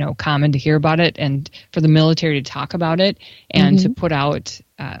 common to hear about it and for the military to talk about it and to put out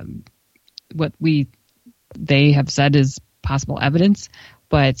what they have said is possible evidence,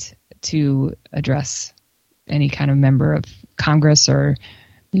 but to address any kind of member of Congress or,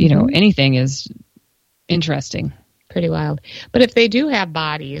 anything is interesting. Pretty wild. But if they do have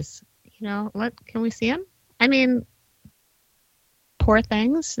bodies, can we see them? I mean, poor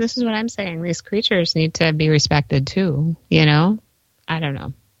things. This is what I'm saying. These creatures need to be respected too, I don't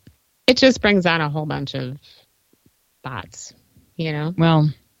know. It just brings on a whole bunch of thoughts,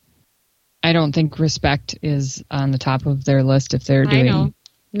 Well, I don't think respect is on the top of their list if they're doing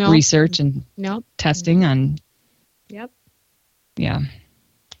research and testing on. Yep. Yeah.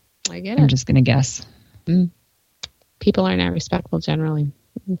 I get it. I'm just going to guess. People are not respectful generally.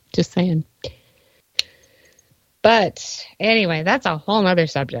 Just saying. But anyway, that's a whole other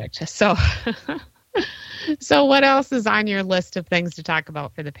subject. So, what else is on your list of things to talk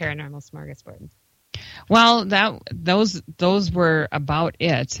about for the Paranormal Smorgasbord? Well, those were about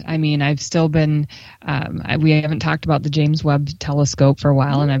it. I mean, I've still been, we haven't talked about the James Webb Telescope for a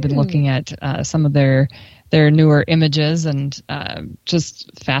while, and I've been looking at some of their newer images and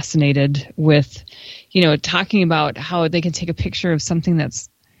just fascinated with, talking about how they can take a picture of something that's,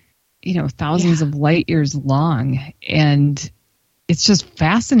 thousands of light years long. And it's just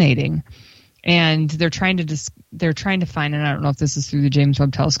fascinating. And they're trying to find, and I don't know if this is through the James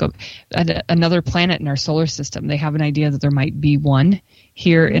Webb Telescope, another planet in our solar system. They have an idea that there might be one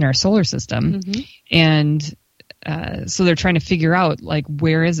here in our solar system. And so they're trying to figure out, like,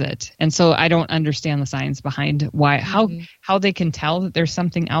 where is it? And so I don't understand the science behind how they can tell that there's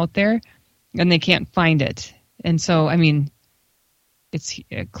something out there and they can't find it. And so, I mean, it's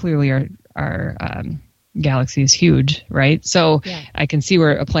clearly our galaxy is huge, right? So I can see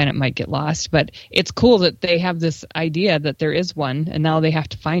where a planet might get lost, but it's cool that they have this idea that there is one, and now they have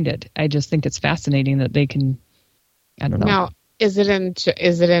to find it. I just think it's fascinating that they can. I don't know. Now, is it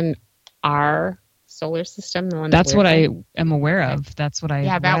in our solar system? The one that's what I am aware of. That's what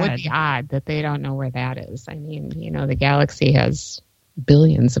I that would be odd that they don't know where that is. I mean, the galaxy has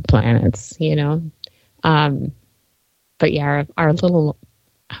billions of planets, but yeah, our little,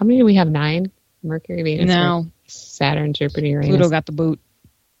 how many do we have? 9? Mercury, Venus, no. Saturn, Jupiter, Uranus. Pluto got the boot.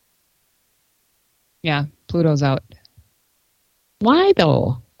 Yeah, Pluto's out. Why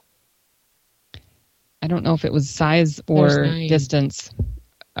though? I don't know if it was size or distance,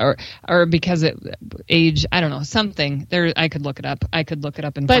 or because it age. I don't know, something there. I could look it up.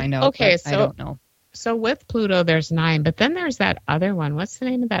 And find out. Okay, so I don't know. So with Pluto, there's 9, but then there's that other one. What's the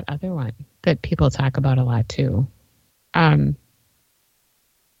name of that other one that people talk about a lot too?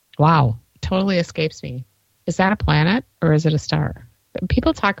 Wow, totally escapes me. Is that a planet or is it a star?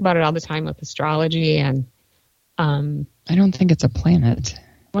 People talk about it all the time with astrology and. I don't think it's a planet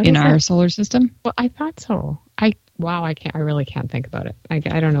in our solar system. Well, I thought so. I really can't think about it. I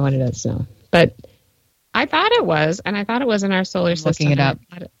don't know what it is now, but I thought it was, and I thought it was in our solar system. Looking it up.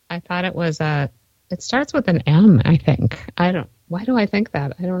 I thought it was it starts with an M, I think. Why do I think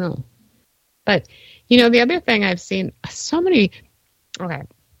that? I don't know. But, the other thing I've seen so many,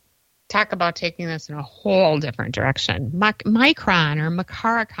 talk about taking this in a whole different direction. Micron or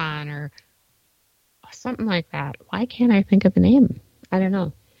Macaricon or something like that. Why can't I think of the name? I don't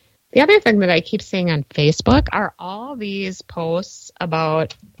know. The other thing that I keep seeing on Facebook are all these posts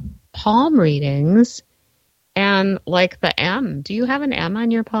about palm readings and like the M. Do you have an M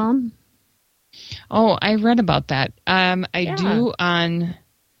on your palm? Oh, I read about that. I do on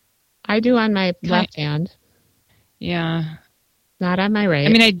my left hand. Yeah. Not on my right. I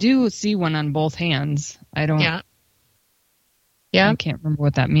mean, I do see one on both hands. I don't. Yeah. I can't remember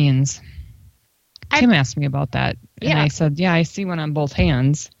what that means. Tim asked me about that, and I said, yeah, I see one on both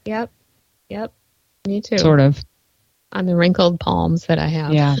hands. Yep. Me too. Sort of. On the wrinkled palms that I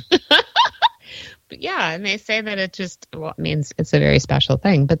have. Yeah. But and they say that it just means it's a very special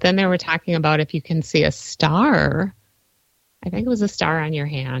thing. But then they were talking about if you can see a star. I think it was a star on your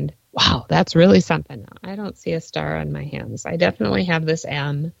hand. Wow, that's really something. I don't see a star on my hands. I definitely have this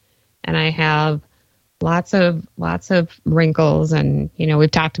M, and I have lots of wrinkles, and we've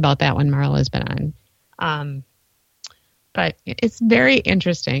talked about that when Marla's been on. But it's very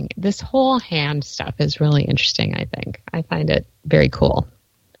interesting. This whole hand stuff is really interesting, I think. I find it very cool.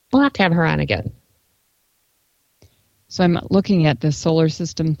 We'll have to have her on again. So I'm looking at the solar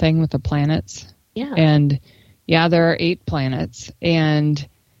system thing with the planets. Yeah. And there are 8 planets, and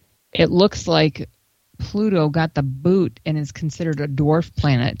it looks like Pluto got the boot and is considered a dwarf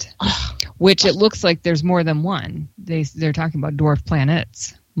planet, which it looks like there's more than one. They're talking about dwarf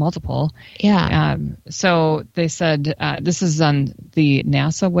planets, multiple. Yeah. So they said, this is on the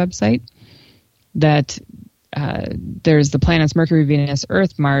NASA website, that there's the planets Mercury, Venus,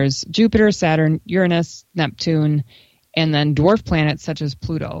 Earth, Mars, Jupiter, Saturn, Uranus, Neptune, and then dwarf planets such as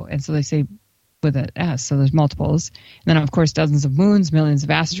Pluto. And so they say with an S, so there's multiples. And then, of course, dozens of moons, millions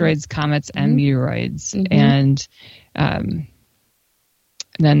of asteroids, comets, and meteoroids. And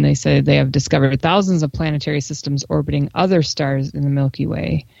then they say they have discovered thousands of planetary systems orbiting other stars in the Milky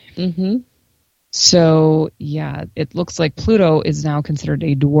Way. So, it looks like Pluto is now considered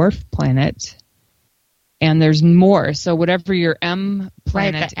a dwarf planet. And there's more. So whatever your M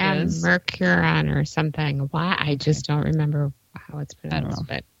planet is. Mercuron or something. Why? I just don't remember how it's pronounced. I don't know.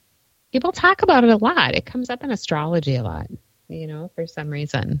 But people talk about it a lot. It comes up in astrology a lot, for some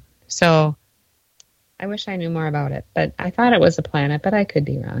reason. So I wish I knew more about it. But I thought it was a planet, but I could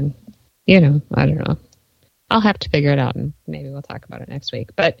be wrong. I don't know. I'll have to figure it out, and maybe we'll talk about it next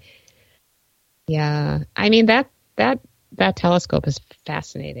week. But, yeah, I mean, that telescope is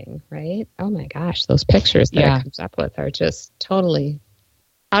fascinating, right? Oh, my gosh, those pictures that it comes up with are just totally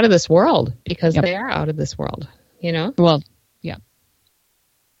out of this world, because they are out of this world, Well, yeah.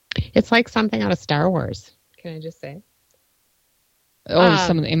 It's like something out of Star Wars. Can I just say? Oh,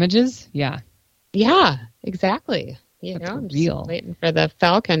 some of the images? Yeah. Yeah, exactly. That's I'm real. just waiting for the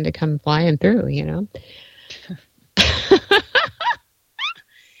Falcon to come flying through,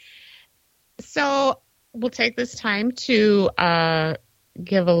 So we'll take this time to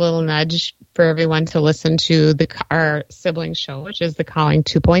give a little nudge for everyone to listen to our sibling show, which is The Calling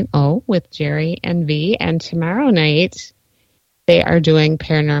 2.0 with Jerry and V. And tomorrow night, they are doing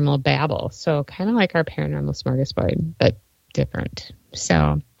Paranormal Babble. So kind of like our Paranormal Smorgasbord, but different.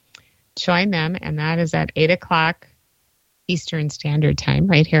 So join them, and that is at 8 o'clock Eastern Standard Time,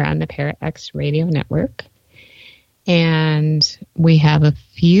 right here on the ParaX Radio Network. And we have a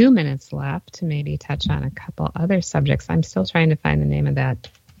few minutes left to maybe touch on a couple other subjects. I'm still trying to find the name of that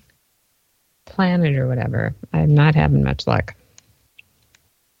planet or whatever. I'm not having much luck.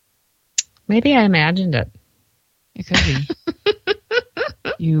 Maybe I imagined it. It could be.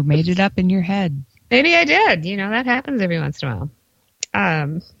 You made it up in your head. Maybe I did. You know, that happens every once in a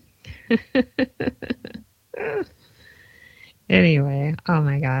while. Anyway, oh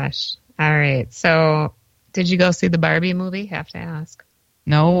my gosh. All right. So, did you go see the Barbie movie? Have to ask.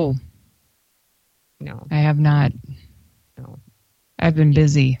 No. I have not. No. I've been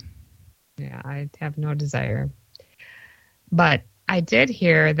busy. Yeah, I have no desire. But I did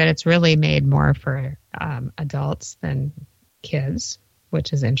hear that it's really made more for adults than kids,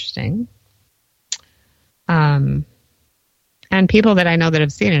 which is interesting. And people that I know that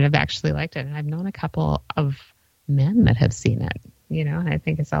have seen it have actually liked it. And I've known a couple of men that have seen it, you know, and I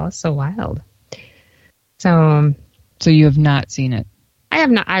think it's all so wild. So you have not seen it? I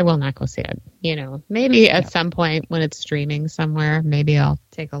have not. I will not go see it. You know, maybe at some point when it's streaming somewhere, maybe I'll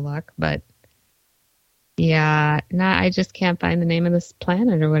take a look. But yeah, no, I just can't find the name of this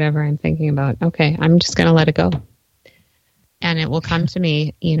planet or whatever I'm thinking about. Okay, I'm just going to let it go. And it will come to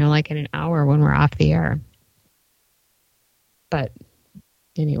me, you know, like in an hour when we're off the air. But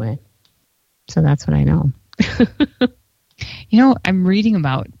anyway, so that's what I know. You know, I'm reading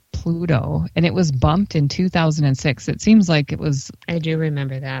about Pluto, and it was bumped in 2006. It seems like it was... I do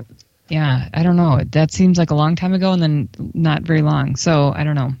remember that. Yeah, I don't know. That seems like a long time ago, and then not very long. So, I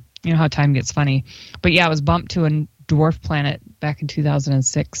don't know. You know how time gets funny. But yeah, it was bumped to a dwarf planet back in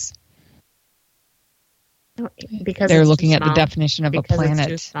 2006. Because they're looking at the definition of a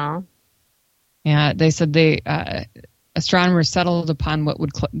planet. It's too small. Yeah, they said astronomers settled upon what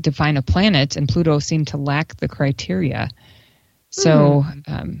would define a planet, and Pluto seemed to lack the criteria. So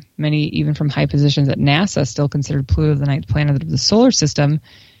many, even from high positions at NASA, still considered Pluto the ninth planet of the solar system.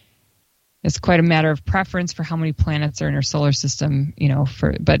 It's quite a matter of preference for how many planets are in our solar system, you know.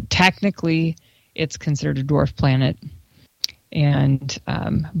 But technically, it's considered a dwarf planet. And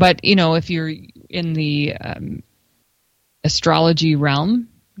but you know, if you're in the astrology realm,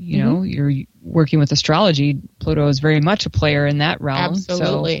 you know, you're working with astrology, Pluto is very much a player in that realm.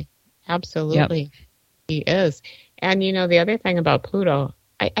 Absolutely. So, absolutely. Yep. He is. And, you know, the other thing about Pluto,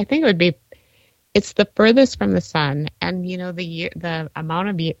 I think it would be, it's the furthest from the sun. And, you know, the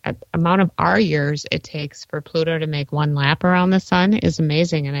amount of our years it takes for Pluto to make one lap around the sun is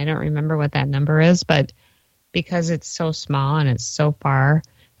amazing. And I don't remember what that number is, but because it's so small and it's so far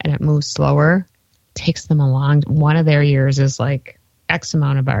and it moves slower, it takes them a long, one of their years is like X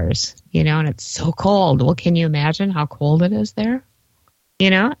amount of ours, you know, and it's so cold. Well, can you imagine how cold it is there? You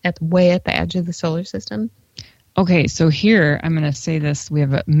know, way at the edge of the solar system. Okay, so here, I'm going to say this, we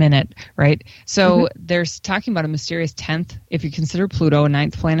have a minute, right? So there's talking about a mysterious 10th. If you consider Pluto a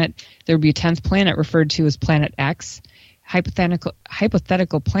ninth planet, there would be a 10th planet referred to as Planet X.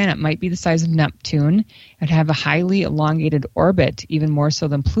 Hypothetical planet might be the size of Neptune and have a highly elongated orbit, even more so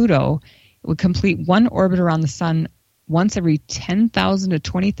than Pluto. It would complete one orbit around the sun once every 10,000 to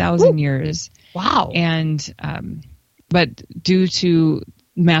 20,000 years. Wow. And, but due to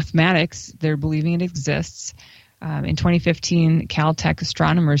mathematics, they're believing it exists. In 2015, Caltech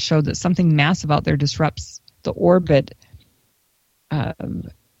astronomers showed that something massive out there disrupts the orbit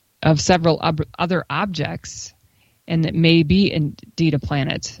of several other objects, and it may be indeed a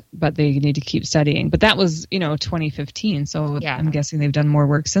planet, but they need to keep studying. But that was, you know, 2015, so yeah. I'm guessing they've done more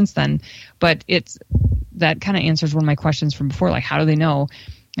work since then. But that kind of answers one of my questions from before, like how do they know?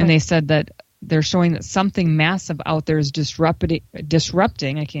 And they said that they're showing that something massive out there is disrupting,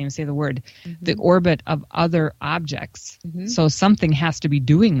 I can't even say the word, the orbit of other objects. So something has to be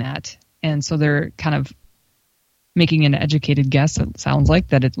doing that. And so they're kind of making an educated guess, it sounds like,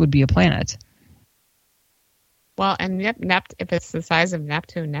 that it would be a planet. Well, and if it's the size of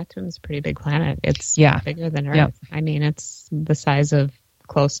Neptune's a pretty big planet. It's bigger than Earth. Yep. I mean, it's the size of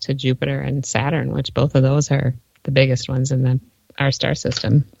close to Jupiter and Saturn, which both of those are the biggest ones in our star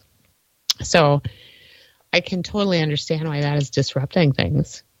system. So I can totally understand why that is disrupting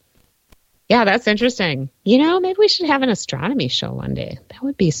things. Yeah, that's interesting. You know, maybe we should have an astronomy show one day. That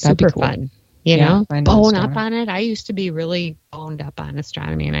would be super fun. You know, bone up on it. I used to be really boned up on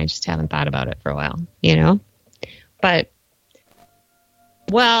astronomy, and I just haven't thought about it for a while, you know. But,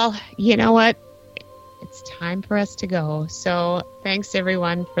 well, you know what? It's time for us to go. So thanks,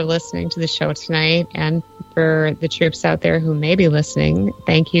 everyone, for listening to the show tonight. And for the troops out there who may be listening,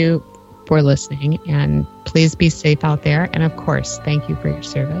 thank you for listening, and please be safe out there. And of course, thank you for your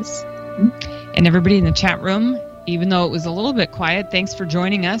service. And everybody in the chat room, even though it was a little bit quiet, thanks for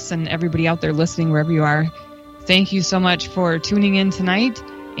joining us, and everybody out there listening wherever you are. Thank you so much for tuning in tonight,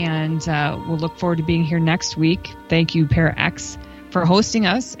 and we'll look forward to being here next week. Thank you, Para X, for hosting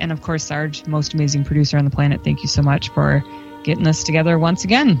us, and of course, Sarge, most amazing producer on the planet. Thank you so much for getting us together once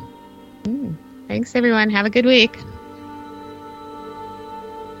again. Thanks, everyone. Have a good week.